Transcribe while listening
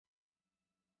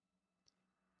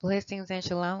Blessings and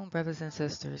shalom, brothers and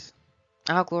sisters.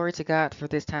 All glory to God for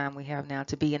this time we have now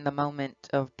to be in the moment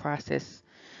of process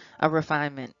of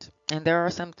refinement. And there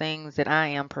are some things that I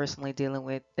am personally dealing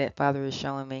with that Father is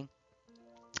showing me.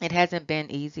 It hasn't been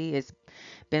easy, it's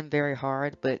been very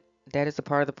hard, but that is a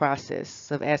part of the process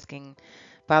of asking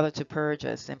Father to purge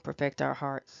us and perfect our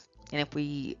hearts. And if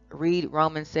we read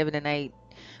Romans 7 and 8,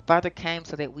 Father came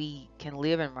so that we can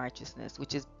live in righteousness,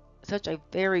 which is such a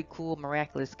very cool,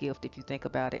 miraculous gift if you think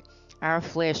about it. Our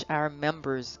flesh, our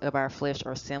members of our flesh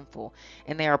are sinful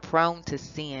and they are prone to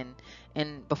sin.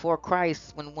 And before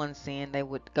Christ, when one sinned, they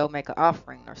would go make an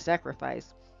offering or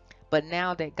sacrifice. But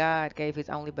now that God gave his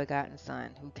only begotten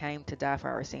son who came to die for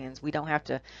our sins, we don't have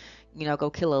to, go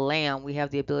kill a lamb. We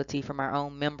have the ability from our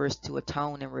own members to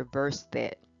atone and reverse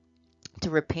that,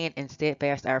 to repent and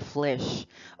steadfast our flesh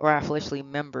or our fleshly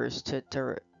members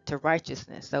to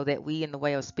righteousness, so that we in the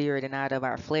way of spirit and out of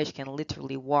our flesh can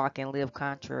literally walk and live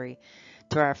contrary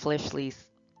to our fleshly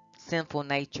sinful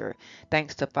nature.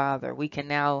 Thanks to Father, we can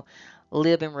now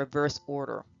live in reverse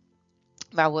order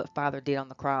by what Father did on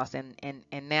the cross, and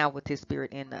now with his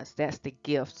spirit in us. That's the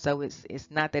gift. So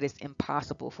it's not that it's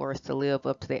impossible for us to live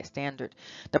up to that standard.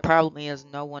 The problem is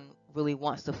no one really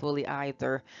wants to fully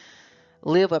either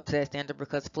live up to that standard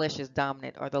because flesh is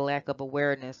dominant, or the lack of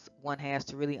awareness one has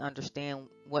to really understand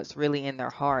what's really in their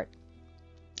heart.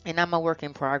 And I'm a work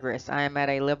in progress. I am at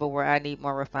a level where I need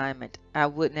more refinement. I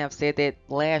wouldn't have said that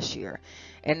last year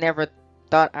and never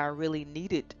thought I really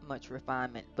needed much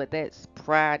refinement, but that's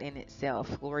pride in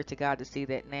itself. Glory to God to see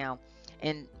that now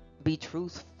and be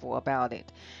truthful about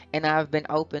it. And I've been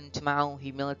open to my own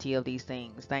humility of these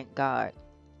things. Thank God.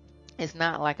 It's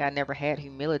not like I never had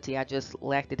humility. I just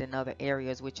lacked it in other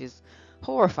areas, which is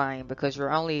horrifying because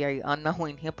you're only a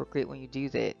unknowing hypocrite when you do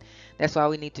that. That's why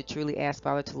we need to truly ask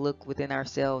Father to look within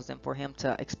ourselves and for him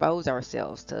to expose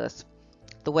ourselves to us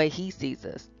the way he sees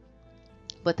us.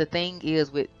 But the thing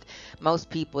is with most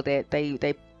people that they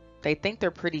think they're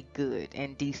pretty good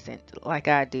and decent like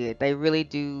I did. They really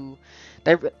do.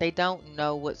 They don't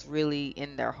know what's really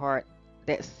in their heart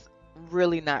that's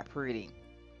really not pretty.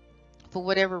 For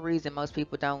whatever reason, most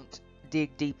people don't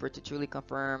dig deeper to truly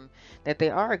confirm that they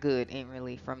are good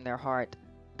inwardly from their heart.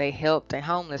 They helped a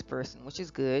homeless person, which is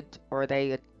good, or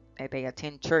they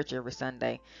attend church every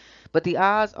Sunday. But the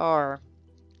odds are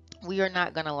we are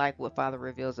not going to like what Father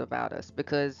reveals about us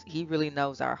because he really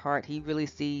knows our heart. He really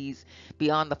sees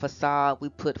beyond the facade we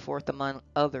put forth among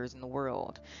others in the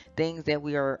world. Things that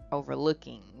we are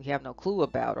overlooking, we have no clue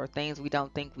about, or things we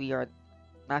don't think we are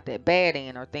not that bad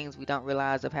in, or things we don't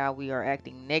realize of how we are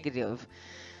acting negative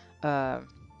uh,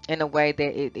 in a way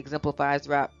that it exemplifies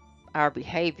throughout our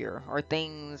behavior, or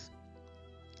things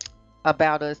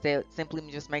about us that simply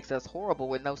just makes us horrible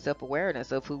with no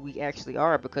self-awareness of who we actually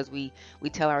are, because we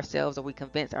tell ourselves or we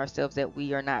convince ourselves that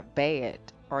we are not bad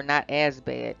or not as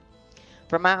bad.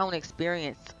 From my own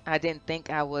experience, I didn't think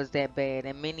I was that bad,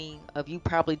 and many of you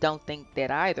probably don't think that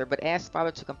either, but ask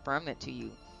Father to confirm that to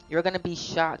you. You're going to be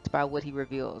shocked by what he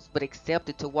reveals, but accept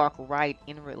it to walk right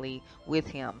inwardly with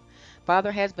him.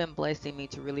 Father has been blessing me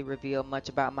to really reveal much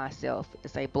about myself.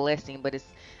 It's a blessing, but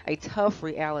it's a tough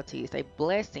reality. It's a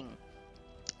blessing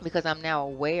because I'm now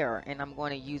aware, and I'm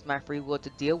going to use my free will to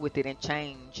deal with it and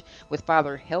change with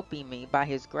Father helping me by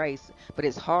his grace. But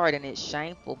it's hard and it's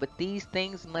shameful, but these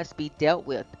things must be dealt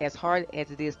with, as hard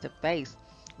as it is to face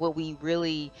what we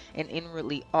really and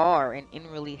inwardly are and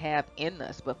inwardly have in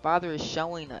us. But Father is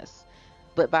showing us,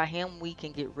 but by him we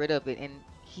can get rid of it, and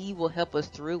he will help us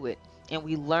through it, and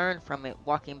we learn from it,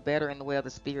 walking better in the way of the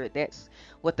Spirit. That's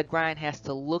what the grind has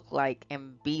to look like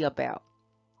and be about.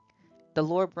 The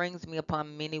Lord brings me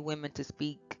upon many women to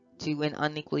speak to in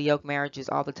unequally yoked marriages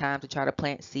all the time, to try to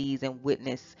plant seeds and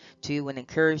witness to and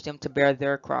encourage them to bear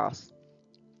their cross.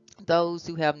 Those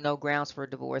who have no grounds for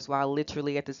divorce, while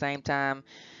literally at the same time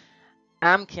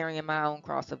I'm carrying my own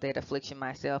cross of that affliction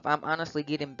myself. I'm honestly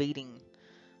getting beating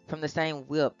from the same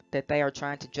whip that they are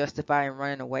trying to justify and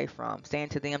running away from, saying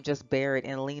to them, just bear it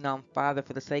and lean on Father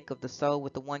for the sake of the soul,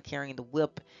 with the one carrying the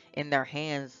whip in their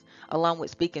hands, along with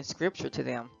speaking scripture to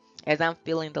them, as I'm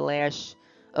feeling the lash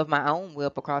of my own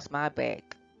whip across my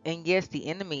back. And yes, the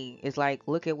enemy is like,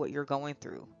 look at what you're going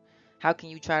through. How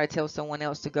can you try to tell someone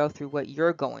else to go through what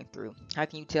you're going through? How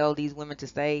can you tell these women to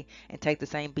stay and take the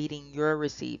same beating you're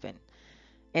receiving?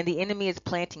 And the enemy is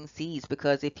planting seeds,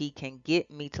 because if he can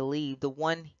get me to leave, the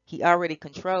one he already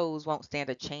controls won't stand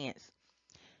a chance.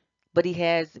 But he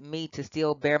has me to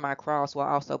still bear my cross while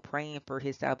also praying for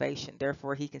his salvation.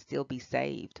 Therefore, he can still be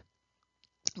saved.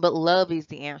 But love is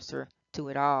the answer to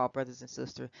it all, brothers and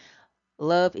sisters.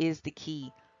 Love is the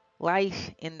key.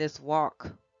 Life in this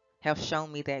walk have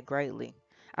shown me that greatly.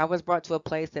 I was brought to a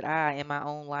place that I, in my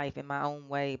own life, in my own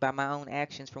way, by my own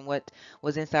actions, from what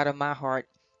was inside of my heart,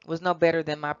 was no better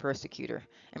than my persecutor.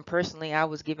 And personally, I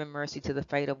was given mercy to the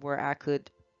fate of where I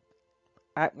could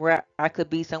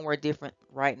be somewhere different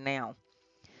right now.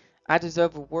 I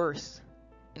deserve worse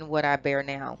in what I bear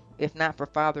now, if not for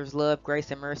Father's love, grace,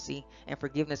 and mercy and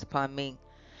forgiveness upon me.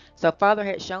 So Father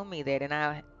had shown me that, and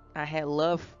I have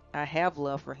love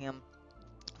for Him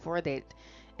for that.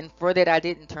 And for that, I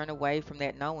didn't turn away from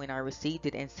that knowing. I received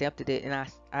it and accepted it, and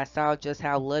I saw just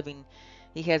how loving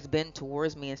He has been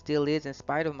towards me and still is in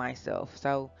spite of myself.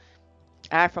 So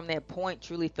I, from that point,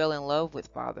 truly fell in love with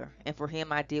Father. And for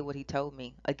Him, I did what He told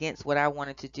me against what I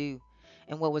wanted to do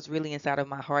and what was really inside of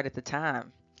my heart at the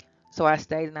time. So I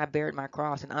stayed and I bared my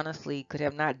cross and honestly could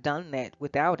have not done that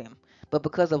without Him. But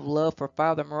because of love for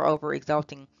Father, moreover,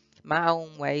 exalting my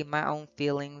own way, my own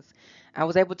feelings, I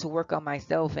was able to work on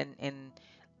myself and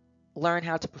learn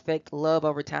how to perfect love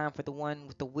over time for the one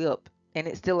with the whip. And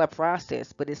it's still a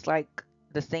process, but it's like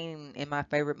the scene in my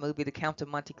favorite movie, The Count of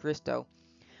Monte Cristo,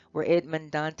 where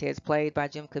Edmond Dantes, played by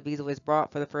Jim Caviezel, is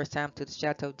brought for the first time to the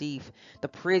Chateau d'If, the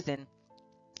prison,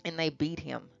 and they beat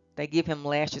him. They give him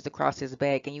lashes across his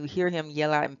back, and you hear him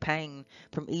yell out in pain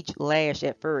from each lash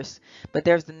at first. But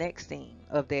there's the next scene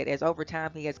of that, as over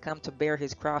time he has come to bear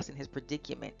his cross and his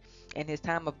predicament. And his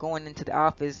time of going into the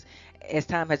office, as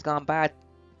time has gone by,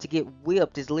 to get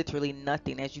whipped is literally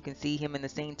nothing. As you can see him in the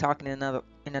scene talking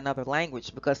in another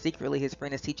language, because secretly his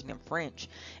friend is teaching him French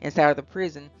inside of the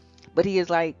prison. But he is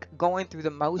like going through the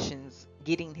motions,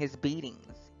 getting his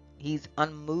beatings. He's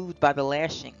unmoved by the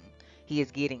lashing he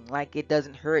is getting, like it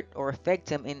doesn't hurt or affect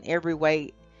him in every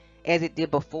way as it did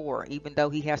before, even though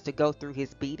he has to go through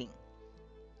his beating.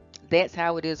 That's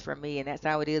how it is for me, and that's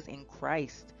how it is in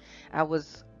Christ. I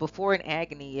was before in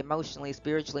agony, emotionally,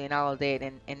 spiritually, and all of that,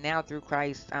 and now through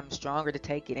Christ, I'm stronger to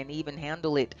take it and even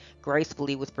handle it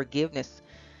gracefully with forgiveness.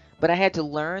 But I had to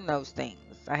learn those things.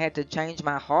 I had to change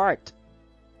my heart,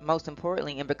 most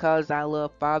importantly, and because I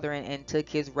love Father and took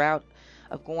His route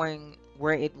of going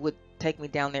where it would take me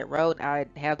down that road, I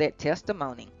have that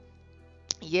testimony.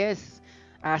 Yes,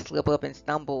 I slip up and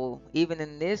stumble even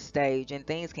in this stage, and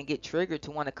things can get triggered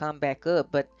to want to come back up,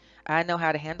 but I know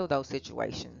how to handle those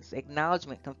situations.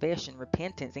 Acknowledgement, confession,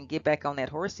 repentance, and get back on that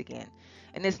horse again.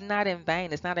 And it's not in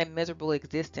vain, it's not a miserable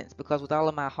existence, because with all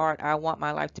of my heart, I want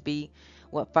my life to be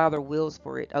what Father wills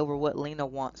for it over what Lena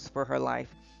wants for her life.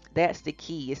 That's the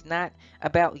key. It's not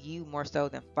about you more so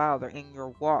than Father in your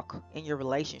walk, in your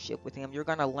relationship with Him. You're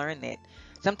going to learn that.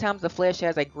 Sometimes the flesh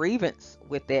has a grievance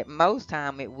with that. Most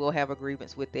time it will have a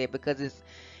grievance with that because it's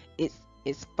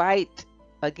it's fight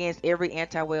against every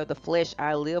anti-way of the flesh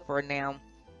I live for now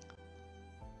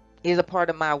is a part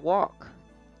of my walk.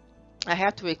 I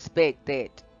have to expect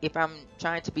that if I'm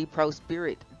trying to be pro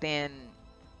spirit, then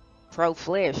pro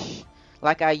flesh,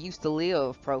 like I used to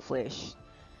live pro flesh.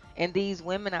 And these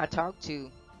women I talk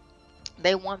to,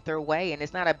 they want their way, and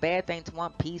it's not a bad thing to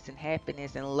want peace and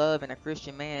happiness and love in a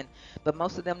Christian man, but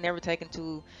most of them never take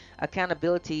into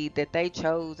accountability that they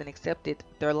chose and accepted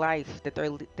their life that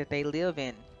they live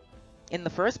in the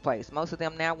first place. Most of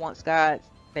them now want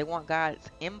God's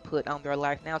input on their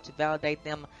life now to validate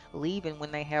them leaving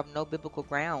when they have no biblical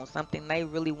ground, something they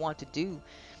really want to do.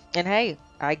 And hey,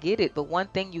 I get it, but one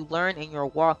thing you learn in your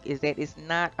walk is that it's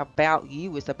not about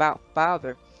you, it's about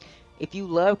Father. If you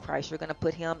love Christ, you're going to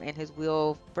put Him and His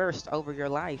will first over your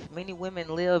life. Many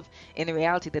women live in the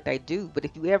reality that they do, but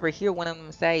if you ever hear one of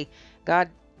them say, God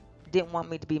didn't want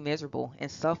me to be miserable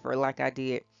and suffer like I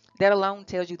did, that alone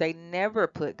tells you they never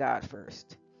put God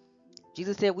first.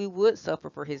 Jesus said we would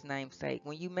suffer for His name's sake.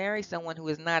 When you marry someone who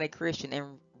is not a Christian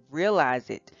and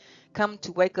realize it, come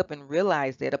to wake up and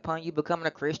realize that upon you becoming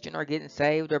a Christian or getting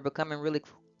saved or becoming really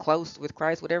close with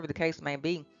Christ, whatever the case may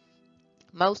be,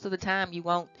 most of the time you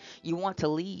want to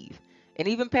leave. And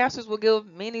even pastors will give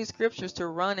many scriptures to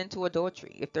run into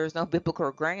adultery if there's no biblical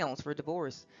grounds for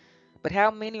divorce. But how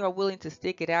many are willing to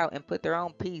stick it out and put their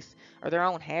own peace or their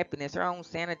own happiness, their own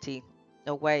sanity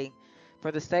away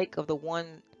for the sake of the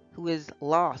one who is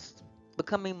lost,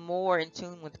 becoming more in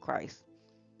tune with Christ,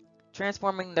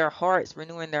 transforming their hearts,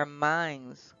 renewing their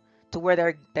minds to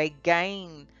where they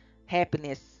gain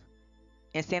happiness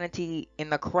and sanity in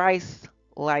the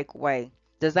Christ-like way,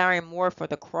 desiring more for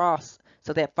the cross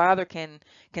so that Father can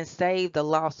save the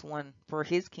lost one for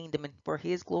His kingdom and for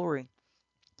His glory.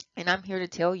 And I'm here to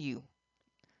tell you,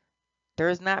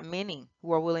 there's not many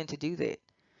who are willing to do that.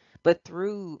 But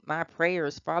through my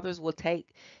prayers,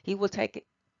 He will take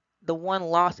the one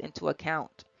lost into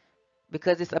account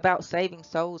because it's about saving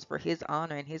souls for His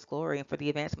honor and His glory and for the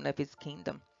advancement of His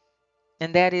kingdom.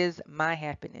 And that is my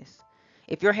happiness.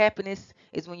 If your happiness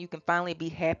is when you can finally be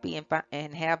happy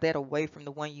and have that away from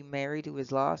the one you married who is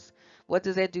lost, what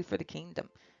does that do for the kingdom?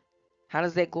 How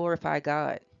does that glorify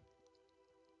God?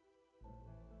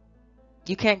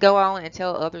 You can't go on and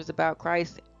tell others about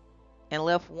Christ and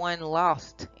left one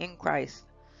lost in Christ.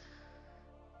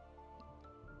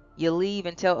 You leave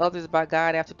and tell others about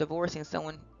God after divorcing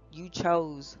someone you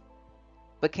chose,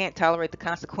 but can't tolerate the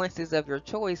consequences of your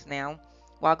choice now,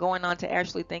 while going on to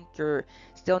actually think you're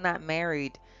still not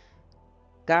married.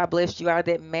 God blessed you out of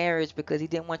that marriage because he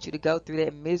didn't want you to go through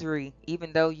that misery,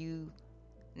 even though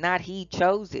not he,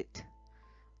 chose it.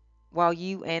 While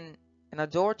you and an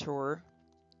adulterer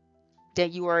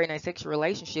that you are in a sexual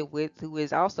relationship with, who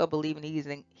is also believing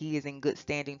he is in good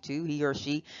standing too, he or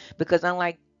she, because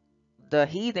unlike the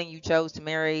heathen you chose to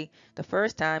marry the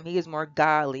first time, he is more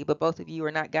godly, but both of you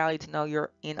are not godly to know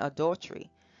you're in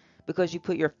adultery because you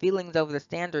put your feelings over the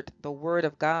standard, the word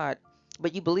of God.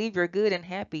 But you believe you're good and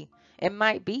happy. It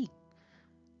might be.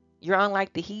 You're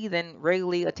unlike the heathen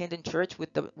regularly attending church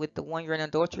with the one you're in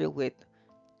adultery with.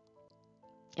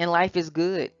 And life is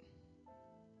good.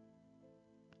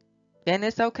 And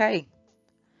it's okay.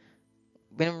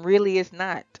 When really it's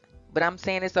not. But I'm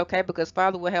saying it's okay because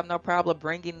Father will have no problem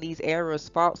bringing these errors,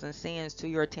 faults, and sins to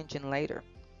your attention later.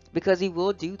 Because he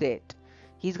will do that.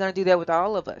 He's going to do that with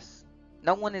all of us.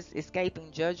 No one is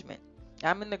escaping judgment.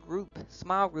 I'm in the group,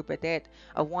 small group at that,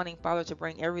 of wanting Father to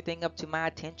bring everything up to my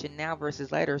attention now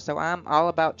versus later. So I'm all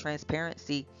about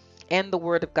transparency and the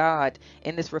Word of God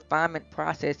in this refinement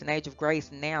process and age of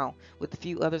grace now with a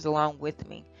few others along with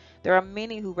me. There are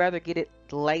many who rather get it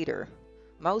later.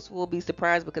 Most will be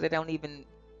surprised because they don't even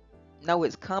know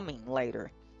it's coming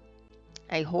later.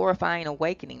 A horrifying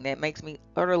awakening that makes me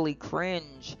utterly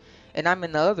cringe. And I'm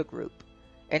in the other group.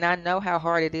 And I know how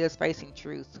hard it is facing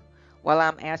truth while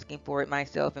I'm asking for it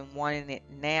myself and wanting it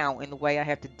now in the way I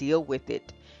have to deal with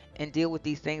it and deal with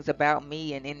these things about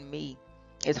me and in me.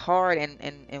 It's hard,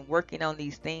 and working on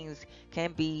these things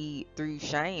can be through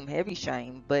shame, heavy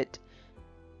shame, but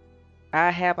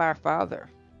I have our Father.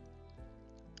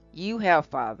 You have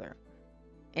Father.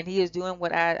 And he is doing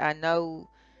what I know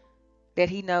that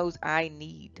he knows I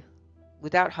need.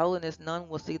 Without holiness, none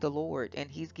will see the Lord. And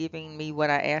he's giving me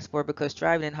what I ask for because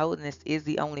striving in holiness is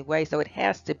the only way. So it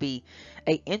has to be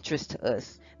a interest to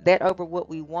us. That over what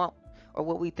we want or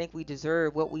what we think we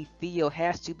deserve, what we feel,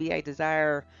 has to be a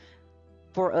desire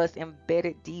for us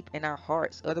embedded deep in our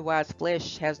hearts. Otherwise,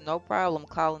 flesh has no problem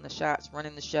calling the shots,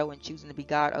 running the show, and choosing to be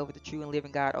God over the true and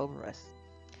living God over us.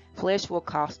 Flesh will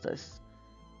cost us.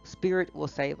 Spirit will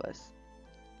save us.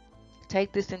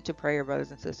 Take this into prayer,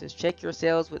 brothers and sisters. Check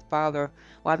yourselves with Father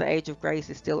while the age of grace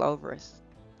is still over us.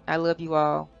 I love you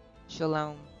all.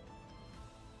 Shalom.